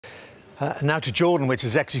Now to Jordan, which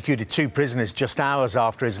has executed 2 prisoners just hours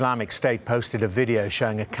after Islamic State posted a video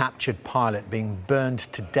showing a captured pilot being burned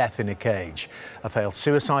to death in a cage. A failed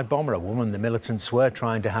suicide bomber, a woman the militants were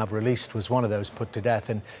trying to have released, was one of those put to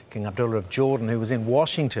death. And King Abdullah of Jordan, who was in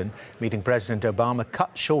Washington meeting President Obama,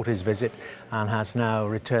 cut short his visit and has now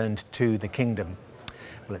returned to the kingdom.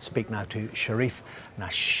 Let's speak now to Sharif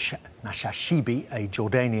Nashashibi, a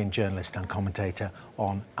Jordanian journalist and commentator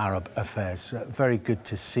on Arab affairs. Very good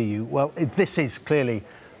to see you. Well, this is clearly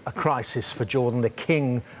a crisis for Jordan, the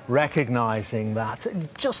king recognising that.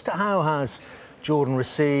 Just how has Jordan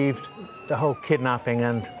received the whole kidnapping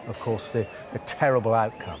and, of course, the terrible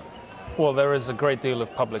outcome? Well, there is a great deal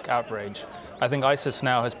of public outrage. I think ISIS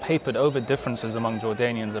now has papered over differences among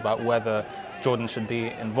Jordanians about whether Jordan should be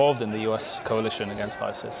involved in the US coalition against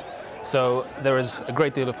ISIS. So there is a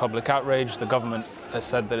great deal of public outrage. The government has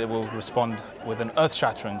said that it will respond with an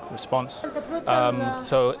earth-shattering response.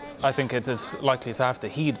 So I think it is likely to have to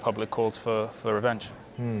heed public calls for revenge.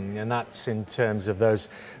 And that's in terms of those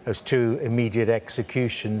 2 immediate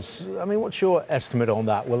executions. I mean, what's your estimate on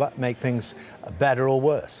that? Will that make things better or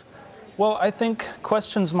worse? Well, I think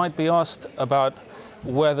questions might be asked about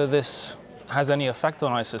whether this has any effect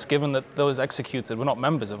on ISIS, given that those executed were not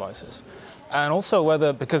members of ISIS. And also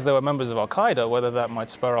whether, because they were members of Al-Qaeda, whether that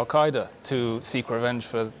might spur Al-Qaeda to seek revenge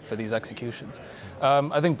for these executions.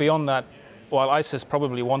 I think beyond that, while ISIS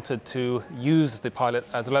probably wanted to use the pilot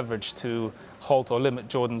as leverage to halt or limit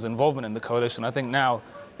Jordan's involvement in the coalition, I think now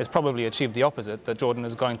it's probably achieved the opposite, that Jordan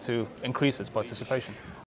is going to increase its participation.